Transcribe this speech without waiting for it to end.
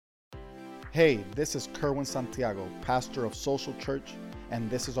Hey, this is Kerwin Santiago, pastor of Social Church, and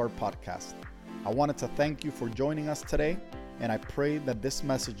this is our podcast. I wanted to thank you for joining us today, and I pray that this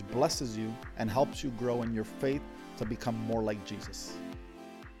message blesses you and helps you grow in your faith to become more like Jesus.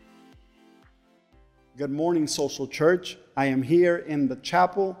 Good morning, Social Church. I am here in the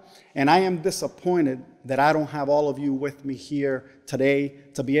chapel, and I am disappointed that I don't have all of you with me here today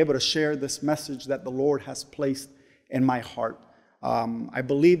to be able to share this message that the Lord has placed in my heart. I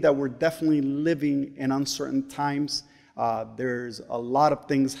believe that we're definitely living in uncertain times. There's a lot of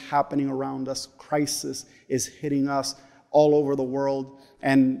things happening around us. Crisis is hitting us all over the world.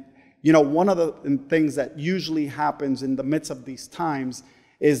 And, you know, one of the things that usually happens in the midst of these times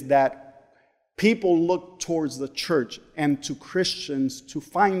is that people look towards the church and to Christians to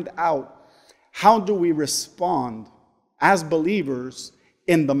find out how do we respond as believers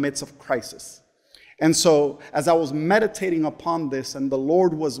in the midst of crisis. And so as I was meditating upon this and the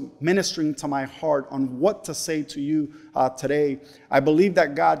Lord was ministering to my heart on what to say to you today, I believe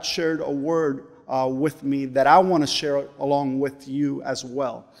that God shared a word with me that I want to share along with you as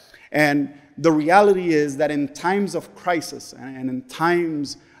well. And the reality is that in times of crisis and in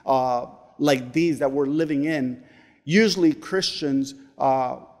times like these that we're living in, usually Christians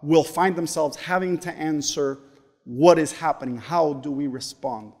will find themselves having to answer what is happening. How do we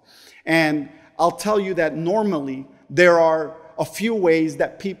respond? And I'll tell you that normally there are a few ways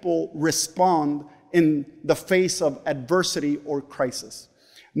that people respond in the face of adversity or crisis.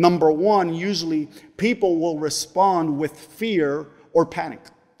 Number one, usually people will respond with fear or panic.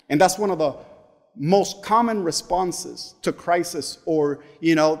 And that's one of the most common responses to crisis or,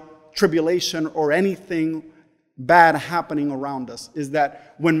 tribulation or anything bad happening around us, is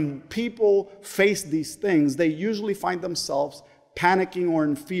that when people face these things, they usually find themselves panicking or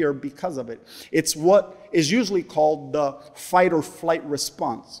in fear because of it. It's what is usually called the fight or flight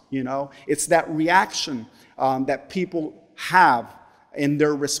response. It's that reaction that people have in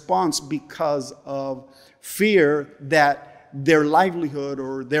their response because of fear that their livelihood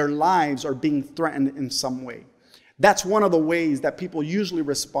or their lives are being threatened in some way. That's one of the ways that people usually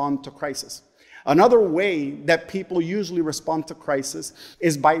respond to crisis. Another way that people usually respond to crisis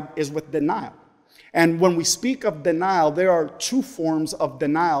is with denial. And when we speak of denial, there are two forms of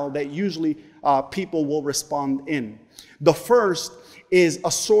denial that usually people will respond in. The first is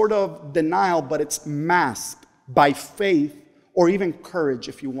a sort of denial, but it's masked by faith or even courage,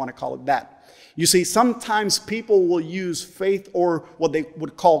 if you want to call it that. You see, sometimes people will use faith or what they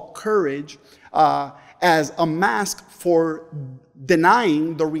would call courage as a mask for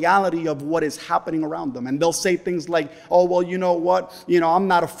denying the reality of what is happening around them. And they'll say things like, oh, well, you know what? I'm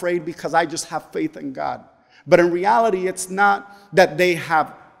not afraid because I just have faith in God. But in reality, it's not that they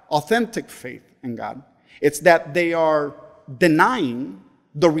have authentic faith in God. It's that they are denying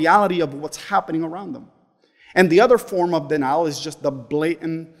the reality of what's happening around them. And the other form of denial is just the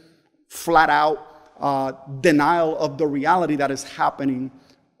blatant, flat out denial of the reality that is happening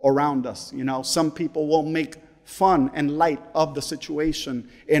around us. Some people will make fun and light of the situation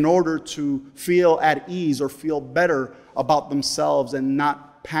in order to feel at ease or feel better about themselves and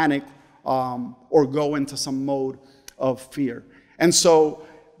not panic or go into some mode of fear. And so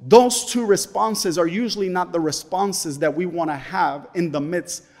those two responses are usually not the responses that we want to have in the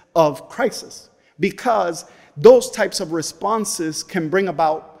midst of crisis, because those types of responses can bring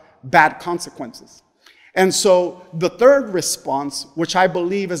about bad consequences. And so the third response, which I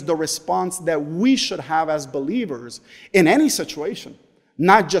believe is the response that we should have as believers in any situation,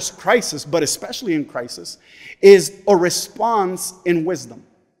 not just crisis, but especially in crisis, is a response in wisdom.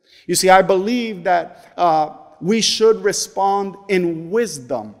 You see, I believe that we should respond in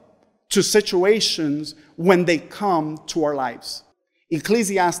wisdom to situations when they come to our lives.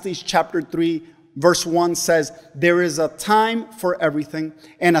 Ecclesiastes chapter 3, Verse 1 says, there is a time for everything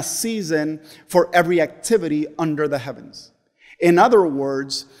and a season for every activity under the heavens. In other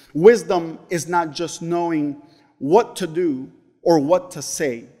words, wisdom is not just knowing what to do or what to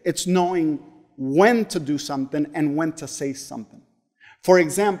say. It's knowing when to do something and when to say something. For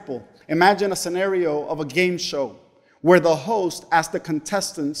example, imagine a scenario of a game show where the host asks the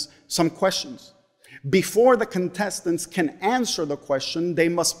contestants some questions. Before the contestants can answer the question, they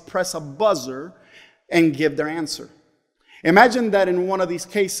must press a buzzer and give their answer. Imagine that in one of these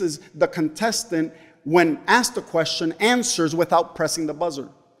cases, the contestant, when asked a question, answers without pressing the buzzer.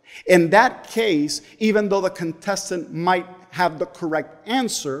 In that case, even though the contestant might have the correct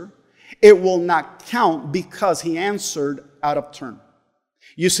answer, it will not count because he answered out of turn.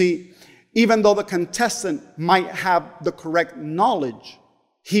 You see, even though the contestant might have the correct knowledge,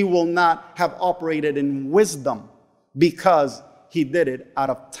 he will not have operated in wisdom because he did it out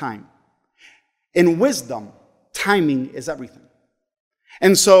of time. In wisdom, timing is everything.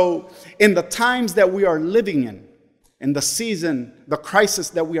 And so in the times that we are living in the season, the crisis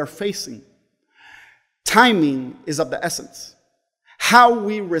that we are facing, timing is of the essence. How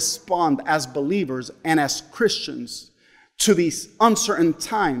we respond as believers and as Christians to these uncertain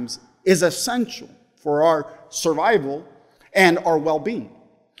times is essential for our survival and our well-being.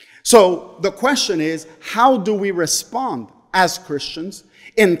 So the question is, how do we respond as Christians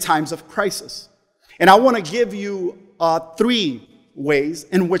in times of crisis? And I want to give you 3 ways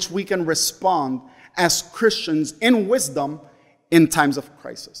in which we can respond as Christians in wisdom in times of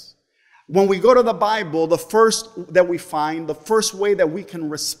crisis. When we go to the Bible, the first way that we can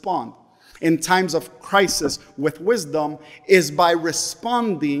respond in times of crisis with wisdom is by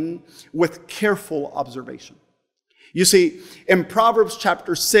responding with careful observation. You see, in Proverbs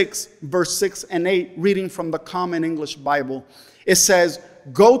chapter 6, verse 6 and 8, reading from the Common English Bible, it says,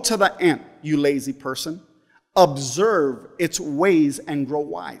 "Go to the ant, you lazy person. Observe its ways and grow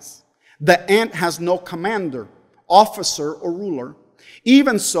wise. The ant has no commander, officer, or ruler.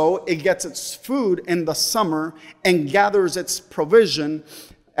 Even so, it gets its food in the summer and gathers its provision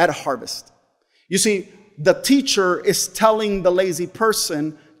at harvest." You see, the teacher is telling the lazy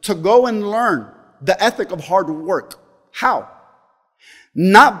person to go and learn the ethic of hard work. How?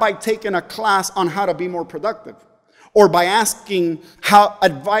 Not by taking a class on how to be more productive, or by asking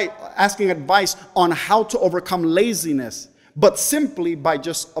advice on how to overcome laziness, but simply by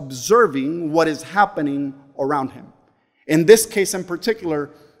just observing what is happening around him. In this case in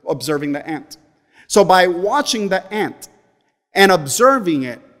particular, observing the ant. So by watching the ant and observing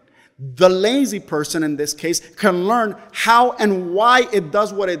it, the lazy person in this case can learn how and why it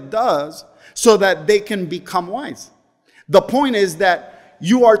does what it does so that they can become wise. The point is that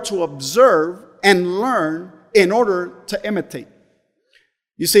you are to observe and learn in order to imitate.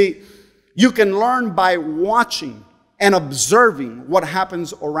 You see, you can learn by watching and observing what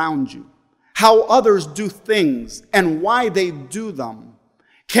happens around you. How others do things and why they do them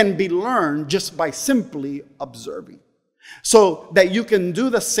can be learned just by simply observing, so that you can do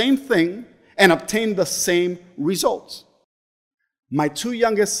the same thing and obtain the same results. My 2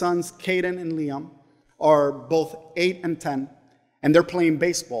 youngest sons, Caden and Liam, are both 8 and 10, and they're playing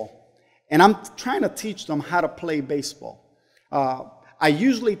baseball. And I'm trying to teach them how to play baseball. I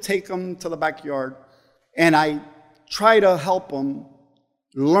usually take them to the backyard, and I try to help them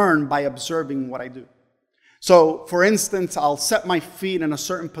learn by observing what I do. So, for instance, I'll set my feet in a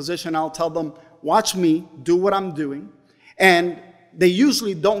certain position. I'll tell them, watch me do what I'm doing. And they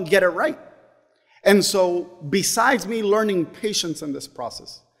usually don't get it right. And so, besides me learning patience in this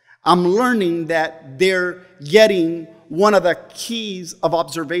process, I'm learning that they're getting one of the keys of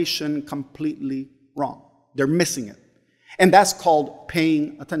observation completely wrong. They're missing it. And that's called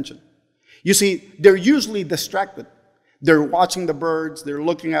paying attention. You see, they're usually distracted. They're watching the birds, they're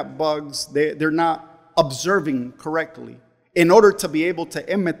looking at bugs, they're not observing correctly in order to be able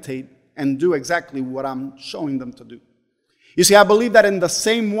to imitate and do exactly what I'm showing them to do. You see, I believe that in the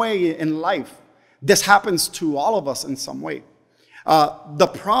same way in life, this happens to all of us in some way. The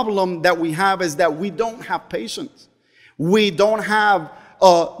problem that we have is that we don't have patience. We don't have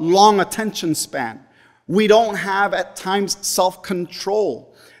a long attention span. We don't have, at times,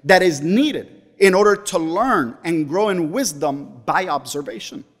 self-control that is needed in order to learn and grow in wisdom by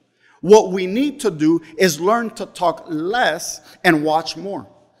observation. What we need to do is learn to talk less and watch more.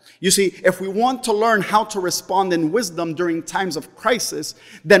 You see, if we want to learn how to respond in wisdom during times of crisis,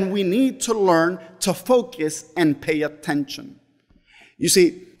 then we need to learn to focus and pay attention. You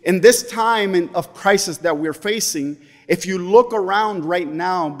see, in this time of crisis that we're facing, if you look around right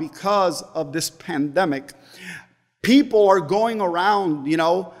now because of this pandemic, people are going around,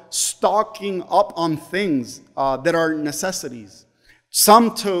 stocking up on things that are necessities,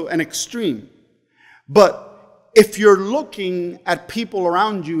 some to an extreme. But if you're looking at people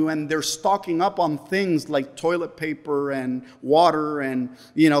around you and they're stocking up on things like toilet paper and water and,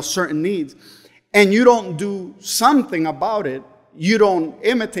 certain needs, and you don't do something about it, you don't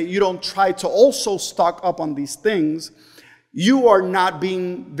imitate, you don't try to also stock up on these things, you are not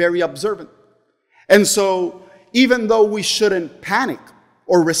being very observant. And so, even though we shouldn't panic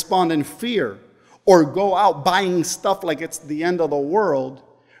or respond in fear or go out buying stuff like it's the end of the world,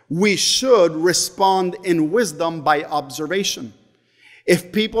 we should respond in wisdom by observation.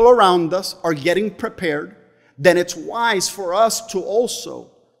 If people around us are getting prepared, then it's wise for us to also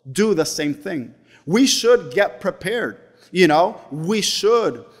do the same thing. We should get prepared. We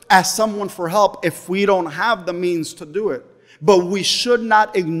should ask someone for help if we don't have the means to do it. But we should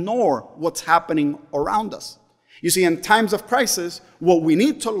not ignore what's happening around us. You see, in times of crisis, what we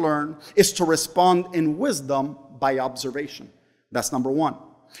need to learn is to respond in wisdom by observation. That's number one.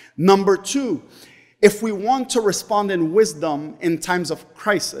 Number two, if we want to respond in wisdom in times of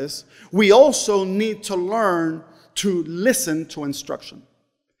crisis, we also need to learn to listen to instruction.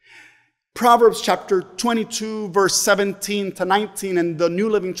 Proverbs chapter 22, verse 17 to 19 in the New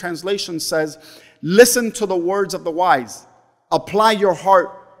Living Translation says, "Listen to the words of the wise. Apply your heart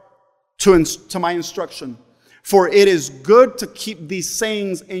to my instruction. For it is good to keep these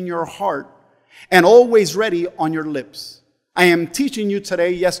sayings in your heart and always ready on your lips. I am teaching you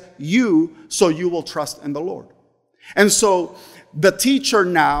today, yes, you, so you will trust in the Lord." And so the teacher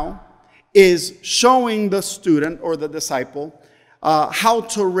now is showing the student or the disciple how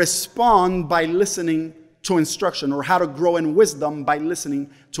to respond by listening to instruction, or how to grow in wisdom by listening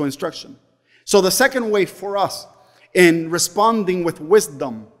to instruction. So the second way for us in responding with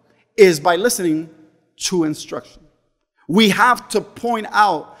wisdom is by listening to instruction. We have to point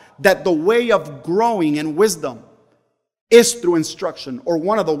out that the way of growing in wisdom is through instruction, or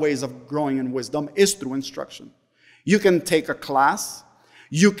one of the ways of growing in wisdom is through instruction. You can take a class,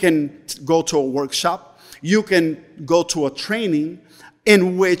 you can go to a workshop, you can go to a training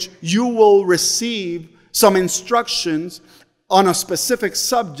in which you will receive some instructions on a specific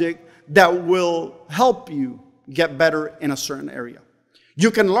subject that will help you get better in a certain area.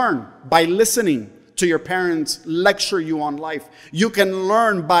 You can learn by listening to your parents lecture you on life. You can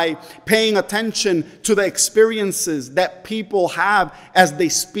learn by paying attention to the experiences that people have as they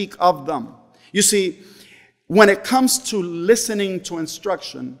speak of them. You see, when it comes to listening to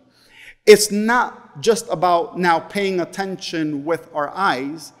instruction, it's not just about now paying attention with our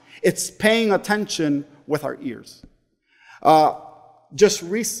eyes, it's paying attention with our ears. Just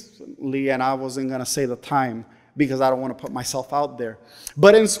recently, and I wasn't going to say the time because I don't want to put myself out there,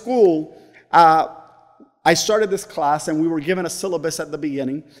 but in school, I started this class and we were given a syllabus at the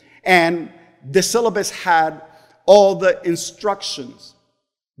beginning, and the syllabus had all the instructions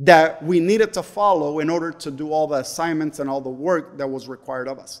that we needed to follow in order to do all the assignments and all the work that was required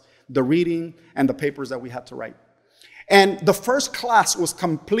of us, the reading and the papers that we had to write. And the first class was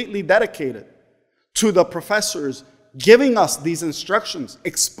completely dedicated to the professors giving us these instructions,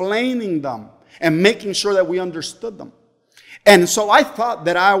 explaining them, and making sure that we understood them. And so I thought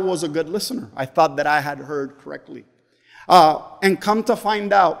that I was a good listener. I thought that I had heard correctly. And come to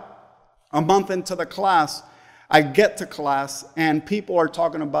find out, a month into the class, I get to class and people are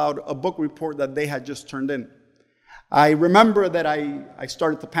talking about a book report that they had just turned in. I remember that I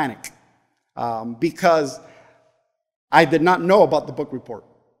started to panic because I did not know about the book report.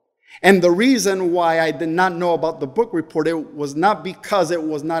 And the reason why I did not know about the book report, it was not because it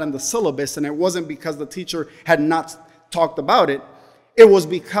was not in the syllabus, and it wasn't because the teacher had not talked about it. It was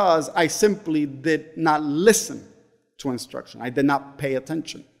because I simply did not listen to instruction. I did not pay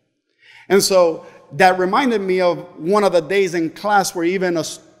attention. And so that reminded me of one of the days in class where even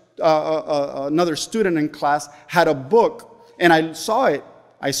another student in class had a book, and I saw it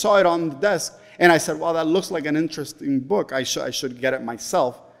on the desk, and I said, well, that looks like an interesting book. I should get it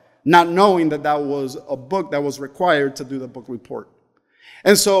myself, not knowing that that was a book that was required to do the book report.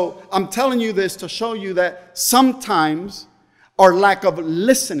 And so I'm telling you this to show you that sometimes our lack of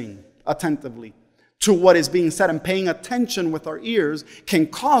listening attentively to what is being said and paying attention with our ears can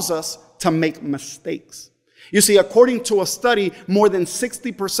cause us to make mistakes. You see, according to a study, more than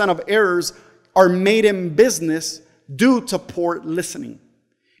 60% of errors are made in business due to poor listening.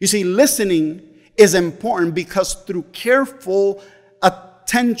 You see, listening is important because through careful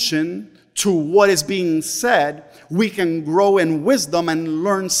attention to what is being said, we can grow in wisdom and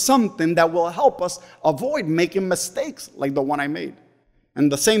learn something that will help us avoid making mistakes like the one I made.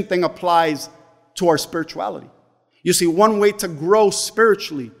 And the same thing applies to our spirituality. You see, one way to grow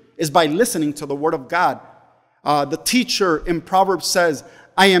spiritually is by listening to the Word of God. The teacher in Proverbs says,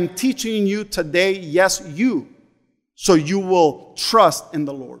 I am teaching you today, yes, you, so you will trust in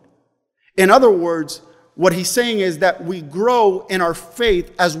the Lord. In other words, what he's saying is that we grow in our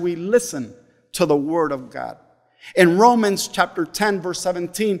faith as we listen to the Word of God. In Romans chapter 10, verse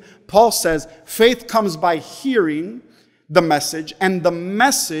 17, Paul says, faith comes by hearing the message, and the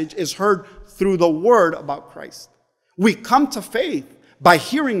message is heard through the Word about Christ. We come to faith by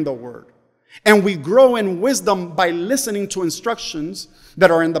hearing the Word, and we grow in wisdom by listening to instructions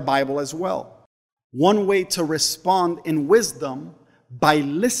that are in the Bible as well. One way to respond in wisdom by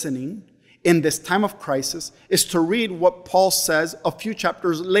listening in this time of crisis is to read what Paul says a few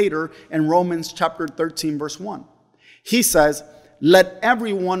chapters later in Romans chapter 13, verse 1. He says, let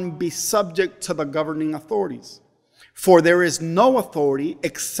everyone be subject to the governing authorities, for there is no authority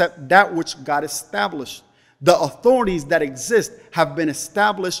except that which God established. The authorities that exist have been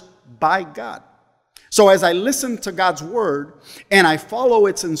established by God. So as I listen to God's word and I follow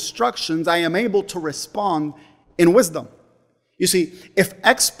its instructions, I am able to respond in wisdom. You see, if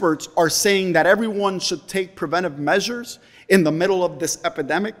experts are saying that everyone should take preventive measures in the middle of this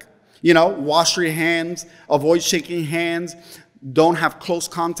epidemic, wash your hands, avoid shaking hands, don't have close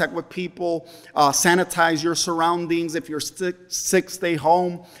contact with people, sanitize your surroundings. If you're sick, stay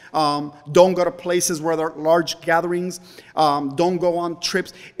home. Don't go to places where there are large gatherings. Don't go on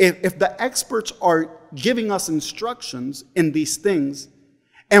trips. If the experts are giving us instructions in these things,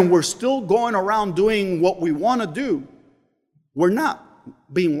 and we're still going around doing what we want to do, we're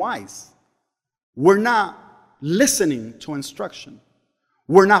not being wise. We're not listening to instruction.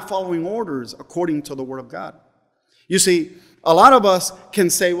 We're not following orders according to the Word of God. You see, a lot of us can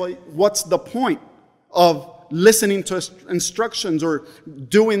say, well, what's the point of listening to instructions or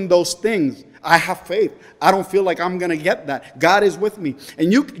doing those things? I have faith. I don't feel like I'm going to get that. God is with me.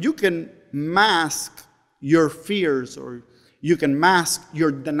 And you can mask your fears, or you can mask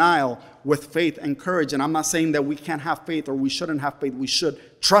your denial with faith and courage. And I'm not saying that we can't have faith or we shouldn't have faith. We should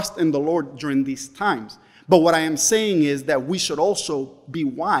trust in the Lord during these times. But what I am saying is that we should also be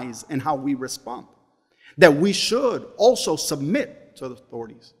wise in how we respond. That we should also submit to the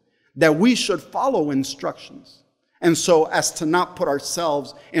authorities. That we should follow instructions. And so as to not put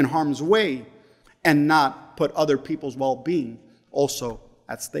ourselves in harm's way and not put other people's well-being also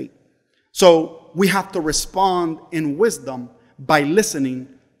at stake. So we have to respond in wisdom by listening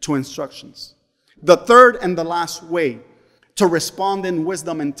to instructions. The third and the last way to respond in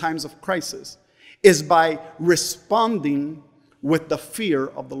wisdom in times of crisis is by responding with the fear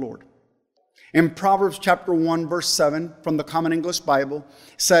of the Lord. In Proverbs chapter 1, verse 7 from the Common English Bible,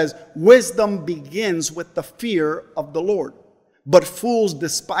 says, "Wisdom begins with the fear of the Lord, but fools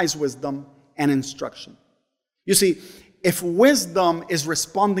despise wisdom and instruction." You see, if wisdom is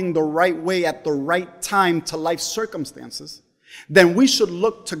responding the right way at the right time to life's circumstances, then we should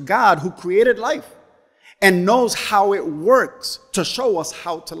look to God who created life and knows how it works to show us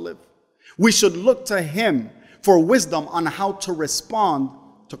how to live. We should look to Him for wisdom on how to respond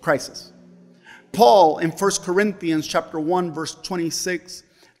to crisis. Paul in 1 Corinthians chapter 1, verse 26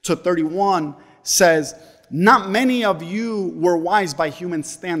 to 31 says, "Not many of you were wise by human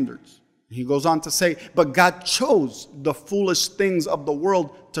standards." He goes on to say, "But God chose the foolish things of the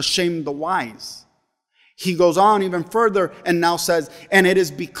world to shame the wise." He goes on even further and now says, "And it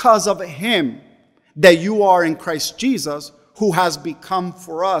is because of Him that you are in Christ Jesus, who has become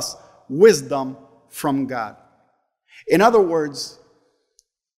for us wisdom from God." In other words,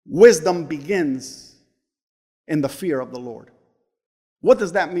 wisdom begins in the fear of the Lord. What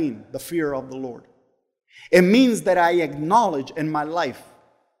does that mean, the fear of the Lord? It means that I acknowledge in my life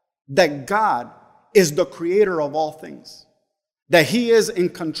that God is the creator of all things, that He is in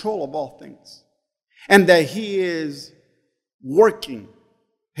control of all things, and that He is working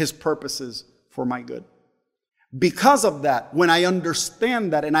His purposes for my good. Because of that, when I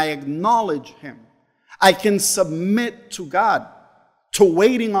understand that and I acknowledge Him, I can submit to God, to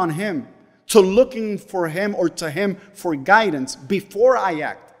waiting on Him, to looking for Him or to Him for guidance before I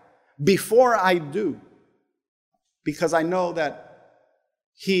act, before I do, because I know that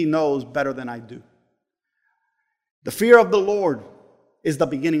He knows better than I do. The fear of the Lord is the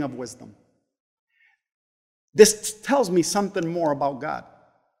beginning of wisdom. This tells me something more about God.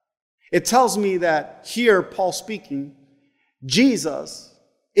 It tells me that here, Paul speaking, Jesus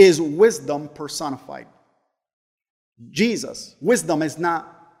is wisdom personified. Jesus, wisdom is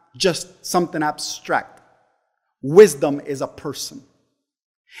not just something abstract. Wisdom is a person.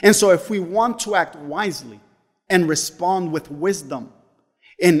 And so if we want to act wisely and respond with wisdom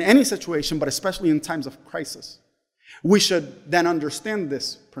in any situation, but especially in times of crisis, we should then understand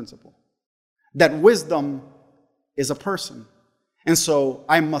this principle, that wisdom is a person. And so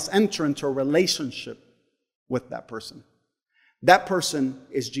I must enter into a relationship with that person. That person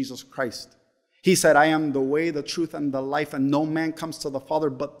is Jesus Christ. He said, "I am the way, the truth, and the life, and no man comes to the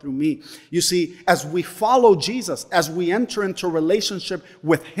Father but through me." You see, as we follow Jesus, as we enter into a relationship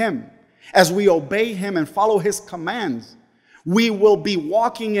with Him, as we obey Him and follow His commands, we will be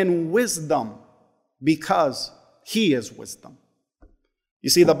walking in wisdom because He is wisdom. You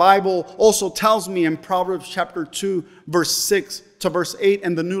see, the Bible also tells me in Proverbs chapter 2, verse 6 to verse 8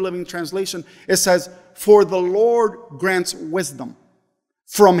 in the New Living Translation, it says, "For the Lord grants wisdom.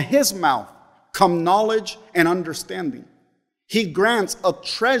 From His mouth come knowledge and understanding. He grants a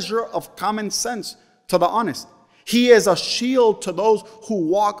treasure of common sense to the honest. He is a shield to those who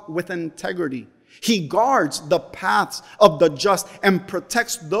walk with integrity. He guards the paths of the just and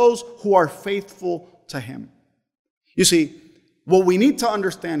protects those who are faithful to Him. You see, what we need to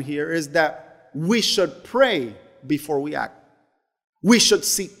understand here is that we should pray before we act. We should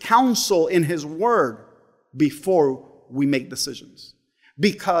seek counsel in His Word before we make decisions.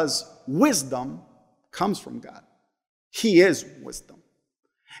 Because wisdom comes from God. He is wisdom.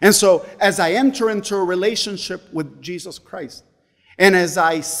 And so as I enter into a relationship with Jesus Christ, and as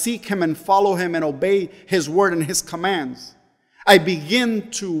I seek Him and follow Him and obey His Word and His commands, I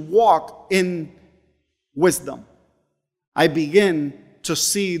begin to walk in wisdom. I begin to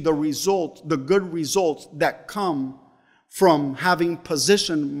see the results, the good results that come from having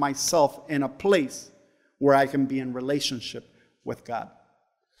positioned myself in a place where I can be in relationship with God.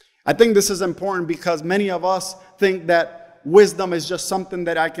 I think this is important because many of us think that wisdom is just something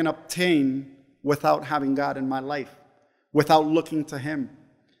that I can obtain without having God in my life, without looking to Him.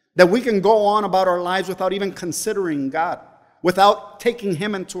 That we can go on about our lives without even considering God, without taking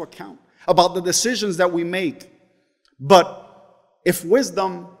Him into account, about the decisions that we make. But if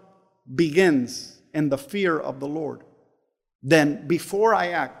wisdom begins in the fear of the Lord, then before I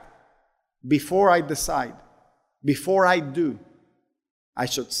act, before I decide, before I do, I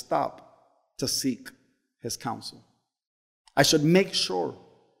should stop to seek His counsel. I should make sure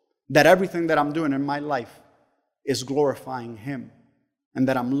that everything that I'm doing in my life is glorifying Him and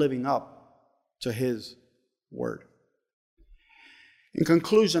that I'm living up to His Word. In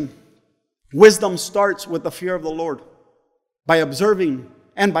conclusion, wisdom starts with the fear of the Lord, by observing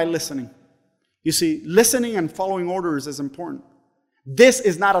and by listening. You see, listening and following orders is important. This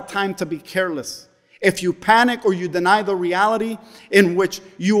is not a time to be careless. If you panic or you deny the reality in which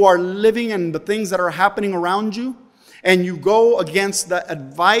you are living and the things that are happening around you, and you go against the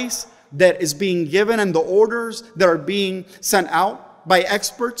advice that is being given and the orders that are being sent out by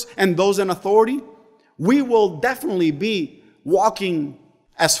experts and those in authority, we will definitely be walking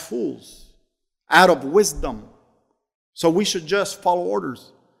as fools out of wisdom. So we should just follow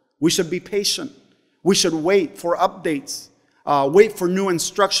orders. We should be patient. We should wait for updates, wait for new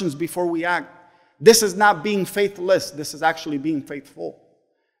instructions before we act. This is not being faithless. This is actually being faithful,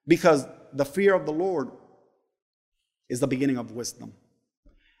 because the fear of the Lord is the beginning of wisdom.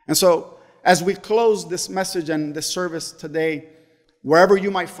 And so as we close this message and this service today, wherever you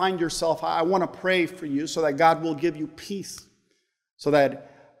might find yourself, I want to pray for you so that God will give you peace, so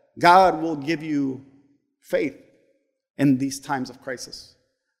that God will give you faith in these times of crisis,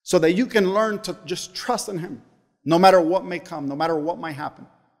 so that you can learn to just trust in Him, no matter what may come, no matter what might happen,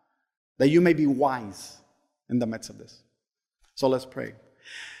 that you may be wise in the midst of this. So let's pray.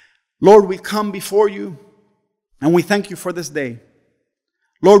 Lord, we come before you and we thank you for this day.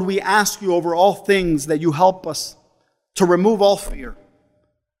 Lord, we ask you over all things that you help us to remove all fear,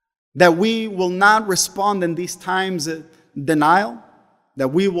 that we will not respond in these times in denial, that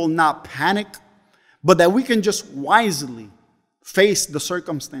we will not panic, but that we can just wisely face the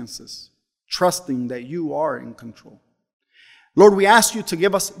circumstances, trusting that you are in control. Lord, we ask you to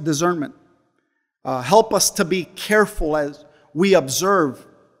give us discernment. Help us to be careful as we observe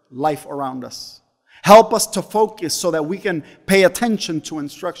life around us. Help us to focus so that we can pay attention to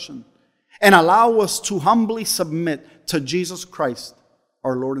instruction, and allow us to humbly submit to Jesus Christ,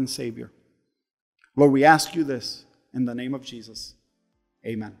 our Lord and Savior. Lord, we ask you this in the name of Jesus.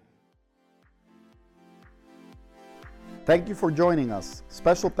 Amen. Thank you for joining us.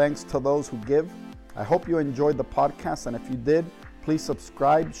 Special thanks to those who give. I hope you enjoyed the podcast, and if you did, please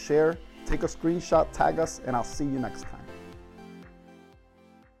subscribe, share, take a screenshot, tag us, and I'll see you next time.